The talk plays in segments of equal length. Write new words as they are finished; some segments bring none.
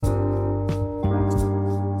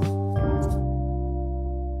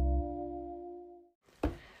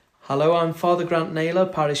Hello, I'm Father Grant Naylor,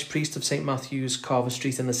 parish priest of St Matthew's, Carver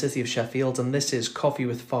Street in the city of Sheffield, and this is Coffee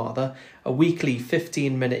with Father, a weekly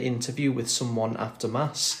 15-minute interview with someone after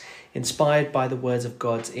Mass, inspired by the words of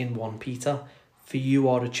God in 1 Peter. For you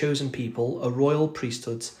are a chosen people, a royal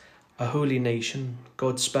priesthood, a holy nation,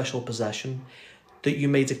 God's special possession, that you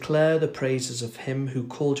may declare the praises of him who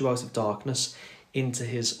called you out of darkness into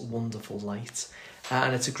his wonderful light.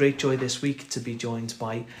 And it's a great joy this week to be joined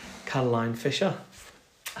by Caroline Fisher.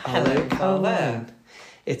 Hello, Caroline.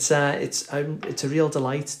 It's a real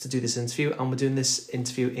delight to do this interview, and we're doing this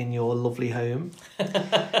interview in your lovely home,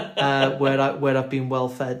 where I've been well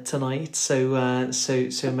fed tonight. So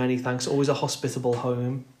many thanks. Always a hospitable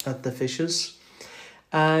home at the Fishers.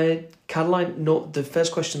 Caroline, the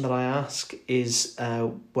first question that I ask is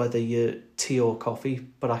whether you're tea or coffee,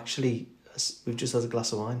 but actually we've just had a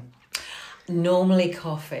glass of wine. Normally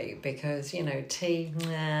coffee, because tea,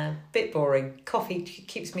 bit boring. Coffee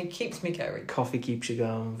keeps me going. Coffee keeps you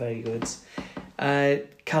going. Very good.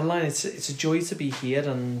 Caroline, it's a joy to be here,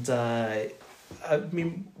 and I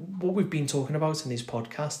mean, what we've been talking about in these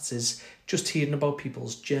podcasts is just hearing about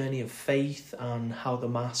people's journey of faith and how the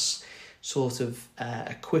Mass sort of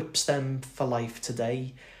equips them for life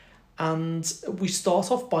today. And we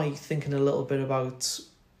start off by thinking a little bit about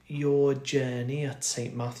your journey at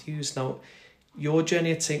St Matthew's. Now, your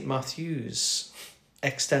journey at St Matthew's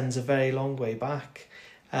extends a very long way back,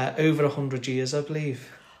 over 100 years, I believe.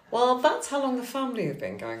 Well, that's how long the family have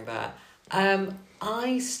been going there.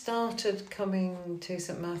 I started coming to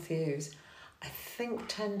St Matthew's, I think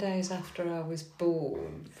 10 days after I was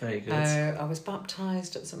born. Very good. I was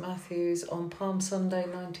baptised at St Matthew's on Palm Sunday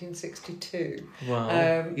 1962.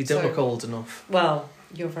 Wow, you don't look old enough. Well,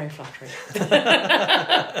 you're very flattering.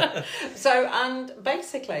 And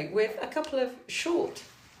basically with a couple of short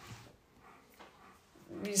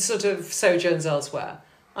sort of sojourns elsewhere,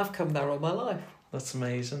 I've come there all my life. That's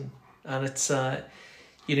amazing. And it's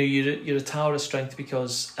you're a tower of strength,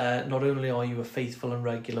 because not only are you a faithful and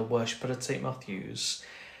regular worshipper at St Matthew's,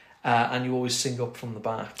 and you always sing up from the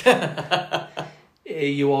back,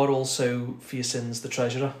 you are also, for your sins, the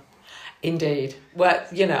treasurer. Indeed. Well,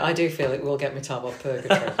 I do feel it will get me time off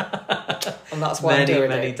purgatory. And that's why I'm doing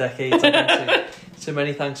many it. Decades, I think. So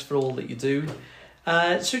many thanks for all that you do.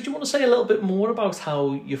 So do you want to say a little bit more about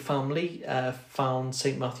how your family found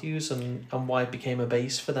St Matthew's and why it became a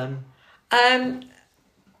base for them?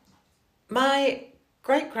 My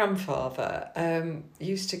great-grandfather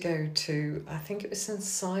used to go to, I think it was St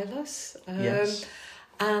Silas. Yes.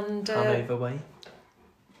 And Hanover Way.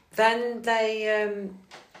 Then they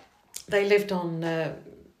lived on a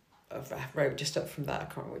road just up from that. I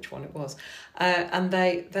can't remember which one it was. And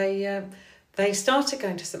they started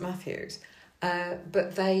going to St Matthew's,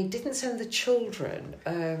 but they didn't send the children.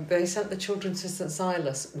 They sent the children to St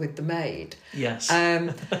Silas with the maid. Yes. And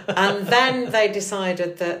then they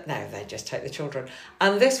decided that no, they just take the children.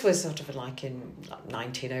 And this was sort of like in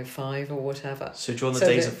 1905 or whatever. So during the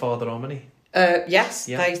days of Father Omni. Yes,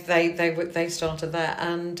 yeah. They started there,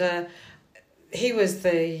 and he was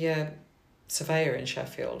the surveyor in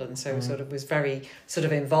Sheffield, and so sort of was very sort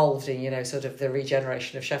of involved in sort of the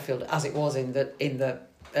regeneration of Sheffield as it was in the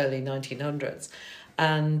early 1900s,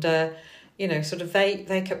 and sort of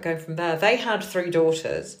they kept going from there. They had 3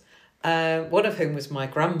 daughters, one of whom was my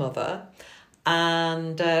grandmother,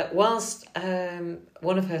 and whilst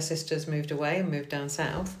one of her sisters moved away and moved down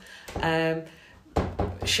south,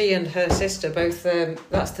 she and her sister both,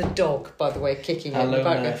 that's the dog, by the way, kicking in the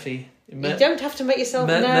background. Murphy. You don't have to make yourself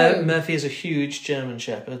known. Murphy is a huge German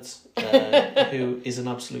shepherd who is an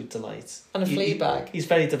absolute delight. And a flea bag. He's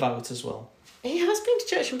very devout as well. He has been to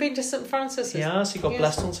church and been to St Francis. He has. He got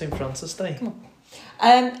blessed on St Francis Day. Come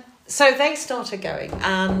on. So they started going,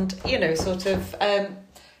 and sort of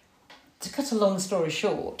to cut a long story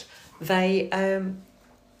short, they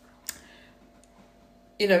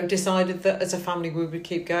decided that as a family we would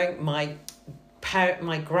keep going. My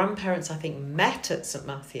grandparents, I think, met at St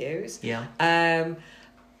Matthew's. Yeah.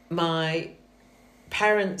 My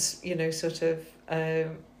parents, sort of,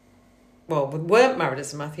 weren't married at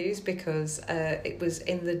St Matthew's because it was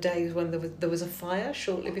in the days when there was a fire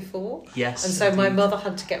shortly before. Yes. And so indeed. my mother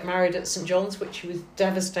had to get married at St John's, which she was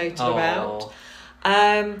devastated about.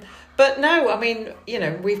 But no, I mean,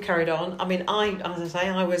 we've carried on. I mean, as I say,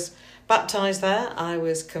 I was baptised there. I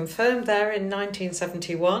was confirmed there in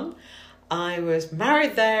 1971. I was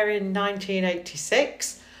married there in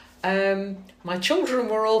 1986. My children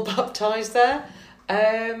were all baptised there.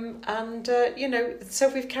 So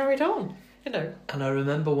we've carried on, And I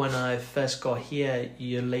remember when I first got here,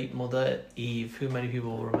 your late mother, Eve, who many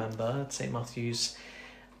people will remember at St Matthew's,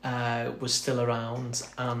 was still around,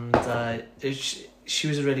 and she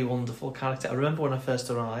was a really wonderful character. I remember when I first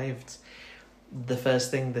arrived, the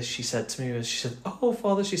first thing that she said to me was, she said, "Oh,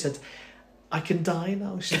 Father," she said, "I can die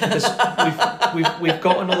now." She said, "Because we've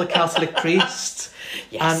got another Catholic priest,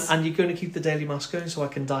 Yes. and you're going to keep the daily mass going, so I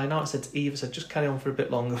can die now." I said to Eve, I said, "Just carry on for a bit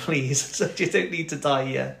longer, please." I said, "You don't need to die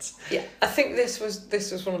yet." Yeah, I think this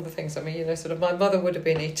was one of the things. I mean, you know, sort of my mother would have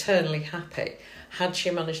been eternally happy had she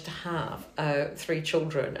managed to have 3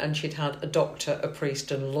 children, and she'd had a doctor, a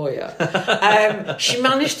priest, and a lawyer. She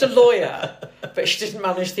managed a lawyer, but she didn't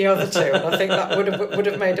manage the other 2, and I think that would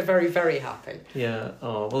have made her very, very happy. Yeah.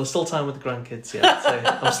 Oh, well, there's still time with the grandkids yet.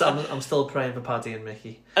 So I'm still praying for Paddy and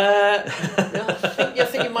Mickey. I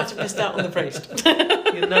think you might have missed out on the priest.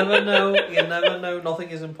 You never know. You never know. Nothing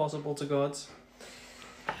is impossible to God.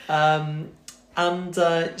 So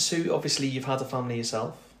obviously you've had a family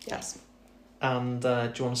yourself. Yes. And do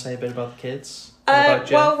you want to say a bit about the kids? About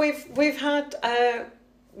Jen? Well, we've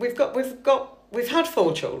had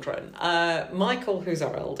 4 children. Michael, who's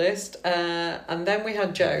our eldest, and then we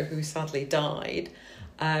had Joe, who sadly died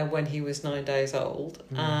when he was 9 days old.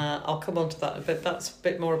 I'll come on to that, but that's a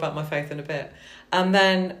bit more about my faith in a bit. And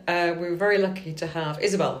then we were very lucky to have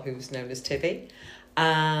Isabel, who's known as Tibby,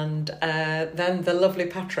 and then the lovely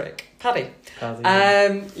Paddy.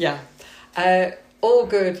 All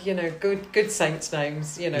good, you know, good saints'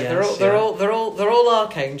 names. You know, Yes, they're all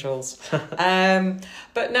archangels.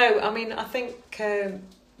 But no, I mean, I think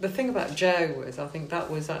the thing about Joe was, I think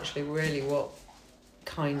that was actually really what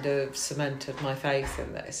kind of cemented my faith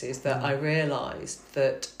in this, is that I realised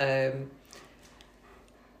that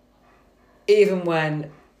even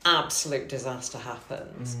when absolute disaster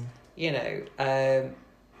happens, you know,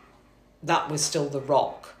 that was still the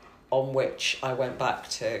rock on which I went back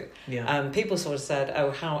to. Yeah. People sort of said, "Oh,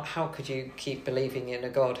 how could you keep believing in a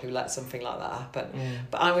God who let something like that happen?"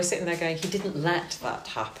 But I was sitting there going, He didn't let that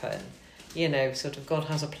happen. You know, sort of God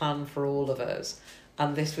has a plan for all of us,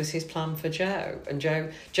 and this was His plan for Joe. And Joe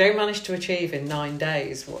managed to achieve in 9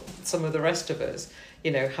 days what some of the rest of us,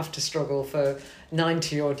 you know, have to struggle for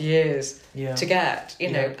 90 odd years to get.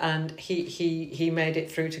 You know, and he made it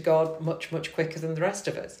through to God much quicker than the rest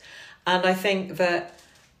of us. And I think that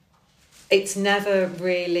it's never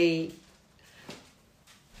really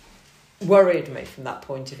worried me from that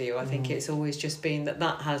point of view. I think it's always just been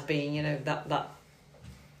that has been, you know, that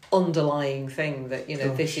underlying thing that, you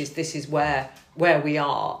know, this is where we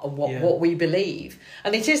are and what we believe.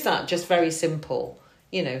 And it is that just very simple,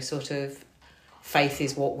 you know, sort of faith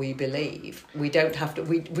is what we believe. We don't have to,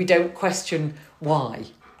 we don't question why.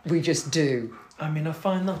 We just do. I mean, I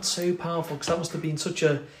find that so powerful, because that must have been such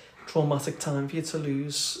a traumatic time for you to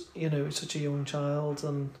lose, you know, such a young child.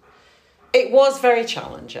 And it was very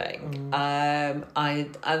challenging. I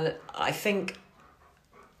think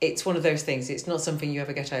it's one of those things, it's not something you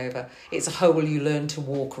ever get over. It's a hole you learn to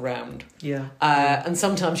walk around. And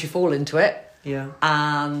sometimes you fall into it.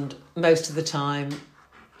 And most of the time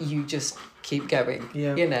you just keep going.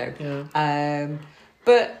 You know.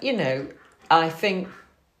 But, you know, I think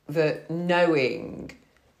that knowing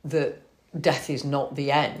that death is not the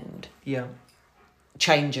end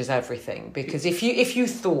changes everything, because if you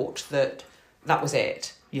thought that was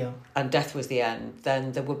it and death was the end,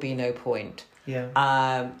 then there would be no point.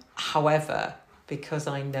 However, because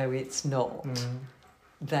I know it's not,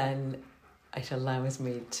 then it allows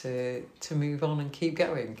me to move on and keep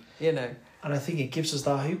going, you know. And I think it gives us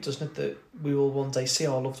that hope, doesn't it, that we will one day see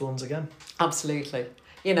our loved ones again. Absolutely.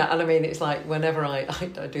 You know, and I mean, it's like whenever I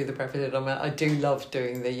do the preface, I do love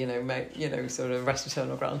doing the, you know, sort of rest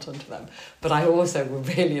eternal grant unto them. But I also would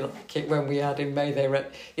really like it when we add in may they,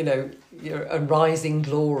 you know, a rising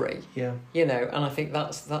glory. You know, and I think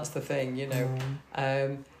that's the thing. You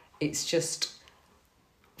know, it's just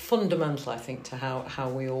fundamental, I think, to how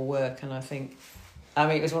we all work. And I think, I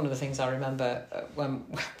mean, it was one of the things I remember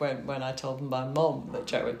when I told my mum that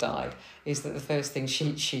Joe had died, is that the first thing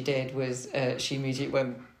she did was she immediately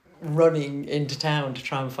went running into town to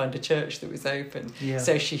try and find a church that was open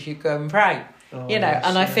so she could go and pray. You know,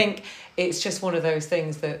 and I think it's just one of those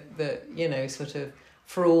things that you know, sort of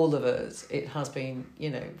for all of us, it has been, you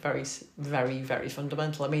know, very, very, very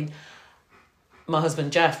fundamental. I mean, my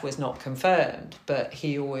husband Jeff was not confirmed, but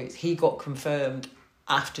he got confirmed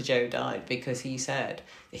after Joe died, because he said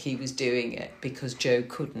that he was doing it because Joe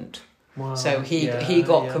couldn't. Wow. So he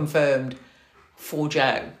got confirmed for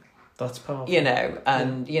Joe. That's powerful. You know,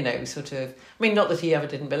 and, you know, sort of, I mean, not that he ever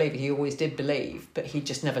didn't believe it, he always did believe, but he'd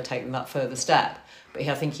just never taken that further step. But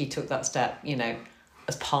I think he took that step, you know,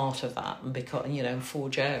 as part of that, and because, you know, for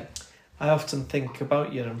Joe. I often think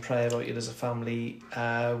about you and pray about you as a family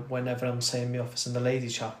whenever I'm saying my office in the Lady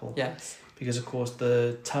Chapel. Yes. Because, of course,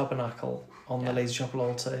 the tabernacle on the Yeah. Lady Chapel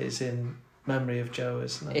altar is in memory of Joe,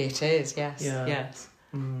 isn't it? It is, yes. Yeah. Yes.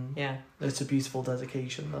 Yeah. It's a beautiful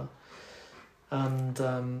dedication, though. And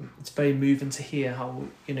it's very moving to hear how,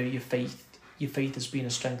 your faith has been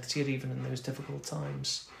a strength to you even in those difficult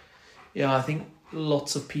times. Yeah, I think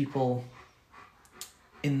lots of people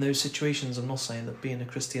in those situations, I'm not saying that being a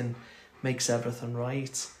Christian makes everything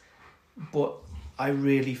right, but I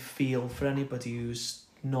really feel for anybody who's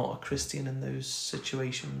not a Christian in those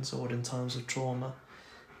situations or in times of trauma,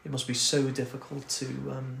 it must be so difficult to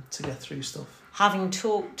get through stuff. Having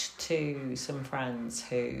talked to some friends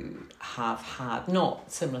who have had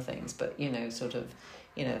not similar things, but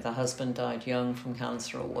the husband died young from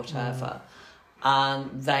cancer or whatever,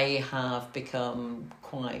 and they have become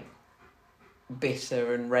quite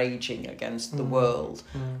bitter and raging against the world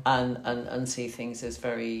and see things as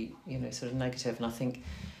very sort of negative. And I think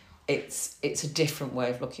it's a different way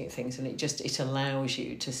of looking at things, and it allows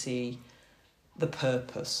you to see the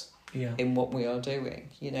purpose in what we are doing,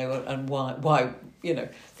 and why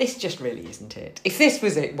this just really isn't it. If this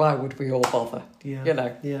was it, why would we all bother?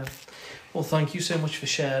 Yeah. Well, thank you so much for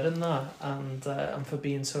sharing that and for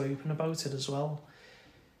being so open about it as well.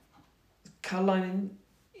 Caroline,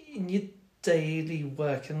 in your daily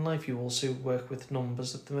working life, you also work with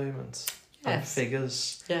numbers at the moment. Yes. And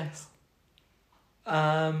figures. Yes.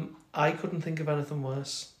 I couldn't think of anything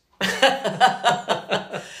worse.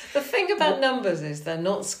 The thing about numbers is they're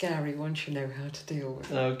not scary once you know how to deal with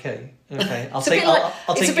them. Okay. I'll take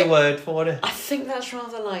your word for it. I think that's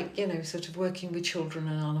rather like, sort of working with children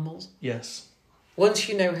and animals. Yes. Once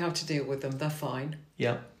you know how to deal with them, they're fine.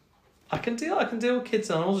 Yeah. I can deal with kids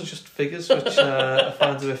and animals, it's just figures, which I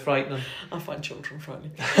find a bit frightening. I find children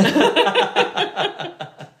frightening.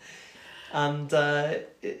 And,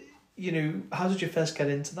 how did you first get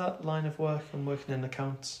into that line of work and working in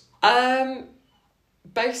accounts?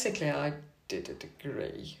 Basically, I did a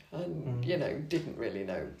degree and, didn't really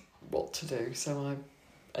know what to do. So I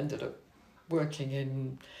ended up working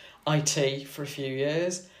in IT for a few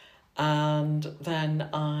years. And then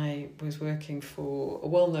I was working for a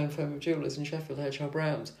well-known firm of jewellers in Sheffield, H.R.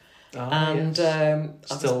 Brown's. And yes.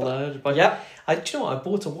 Still there. Yep. I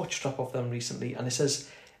bought a watch strap off them recently, and it says,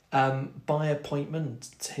 by appointment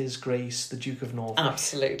to His Grace the Duke of Norfolk.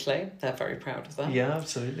 Absolutely. They're very proud of that. Yeah,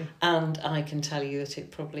 absolutely. And I can tell you that it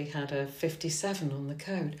probably had a 57 on the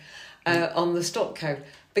code, on the stock code,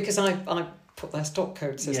 because I put their stock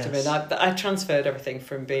code system in. I transferred everything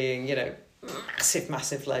from being,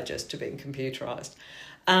 massive ledgers to being computerised.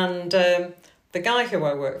 And the guy who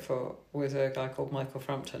I worked for was a guy called Michael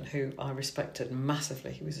Frampton, who I respected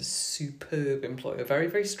massively. He was a superb employer, very,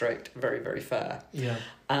 very strict, very, very fair. Yeah.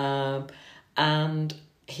 And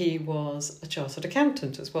he was a chartered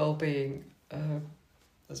accountant as well, being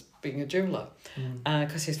a jeweller.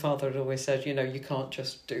 Because his father had always said, you can't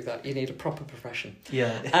just do that. You need a proper profession.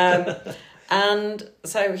 Yeah. And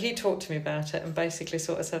so he talked to me about it and basically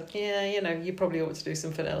sort of said, you probably ought to do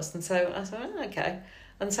something else. And so I said, okay.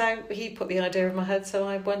 And so he put the idea in my head, so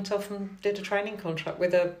I went off and did a training contract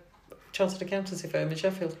with a chartered accountancy firm in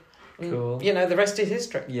Sheffield. And, cool. The rest is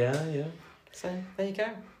history. Yeah. So there you go.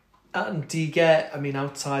 And do you get,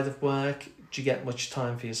 outside of work, do you get much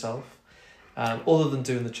time for yourself? Other than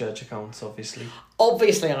doing the church accounts, obviously.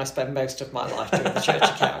 Obviously, I spend most of my life doing the church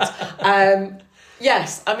accounts.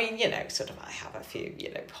 Yes, I have a few,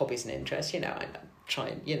 hobbies and interests. I try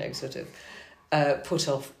and, put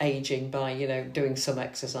off ageing by, doing some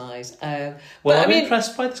exercise. I'm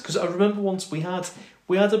impressed by this because I remember once we had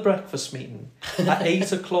a breakfast meeting at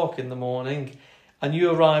 8 o'clock in the morning, and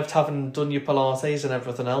you arrived having done your Pilates and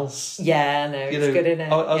everything else. Yeah, no, it's good, isn't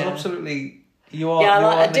it? I was absolutely. You are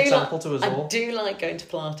an example to us all. I do like going to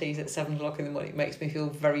Pilates at 7 o'clock in the morning. It makes me feel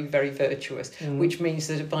very, very virtuous, which means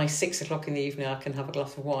that by 6 o'clock in the evening I can have a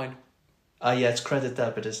glass of wine. Yeah, it's credit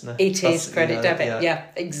debit, isn't it? That's credit debit, yeah,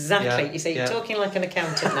 exactly. Yeah, you see, you're talking like an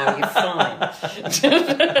accountant now, you're fine.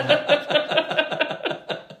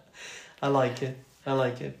 I like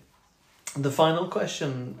it. The final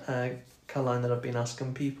question, Caroline, that I've been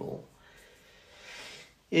asking people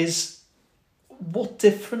is, what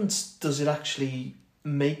difference does it actually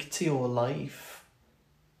make to your life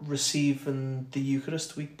receiving the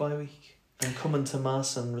Eucharist week by week and coming to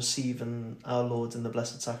Mass and receiving our Lord in the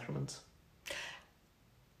Blessed Sacrament?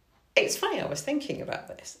 It's funny, I was thinking about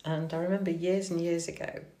this, and I remember years and years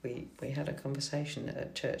ago we had a conversation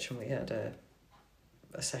at church, and we had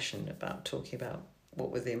a session about talking about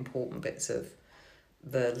what were the important bits of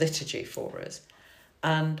the liturgy for us.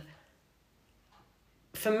 And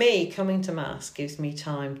for me, coming to Mass gives me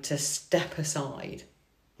time to step aside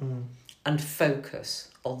and focus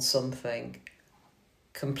on something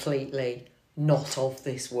completely not of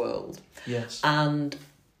this world. Yes. And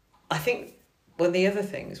I think one of the other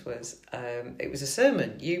things was, it was a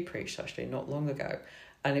sermon you preached actually not long ago,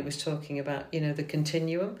 and it was talking about, the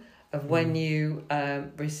continuum of when you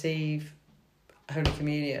receive Holy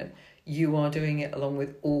Communion, you are doing it along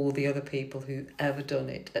with all the other people who've ever done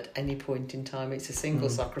it at any point in time. It's a single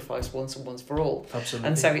sacrifice once and once for all. Absolutely.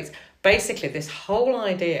 And so it's basically this whole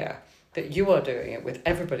idea that you are doing it with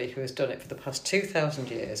everybody who has done it for the past 2,000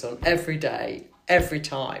 years on every day, every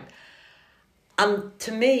time. And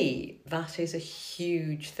to me, that is a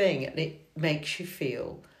huge thing, and it makes you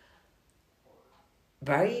feel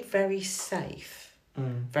very, very safe,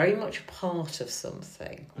 very much a part of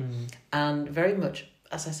something, and very much,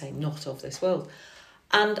 as I say, not of this world.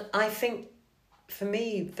 And I think, for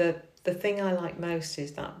me, the thing I like most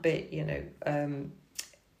is that bit,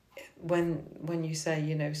 when you say,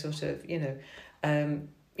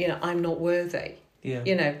 I'm not worthy,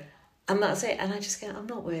 and that's it. And I just go, I'm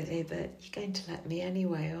not worthy, but you're going to let me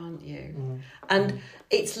anyway, aren't you? And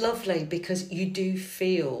it's lovely because you do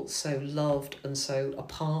feel so loved and so a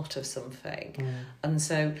part of something. And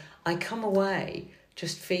so I come away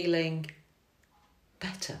just feeling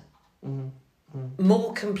better,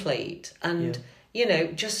 more complete, and,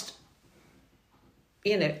 just,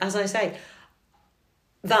 as I say,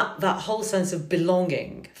 that whole sense of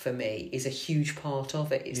belonging for me is a huge part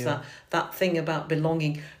of it. It's that thing about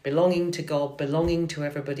belonging to God, belonging to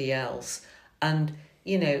everybody else. And,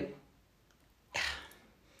 you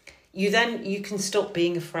can stop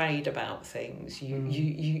being afraid about things.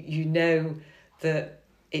 You know that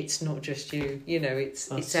it's not just you,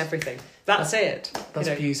 it's everything. That's it. That's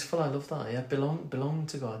beautiful. I love that. Yeah, belong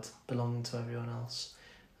to God, belong to everyone else.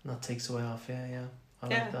 And that takes away our fear, I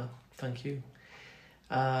like that. Thank you.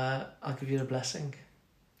 I'll give you the blessing.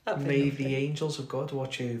 May the angels of God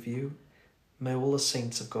watch over you. May all the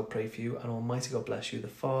saints of God pray for you, and Almighty God bless you, the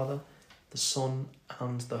Father, the Son,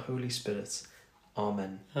 and the Holy Spirit.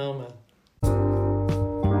 Amen. Amen.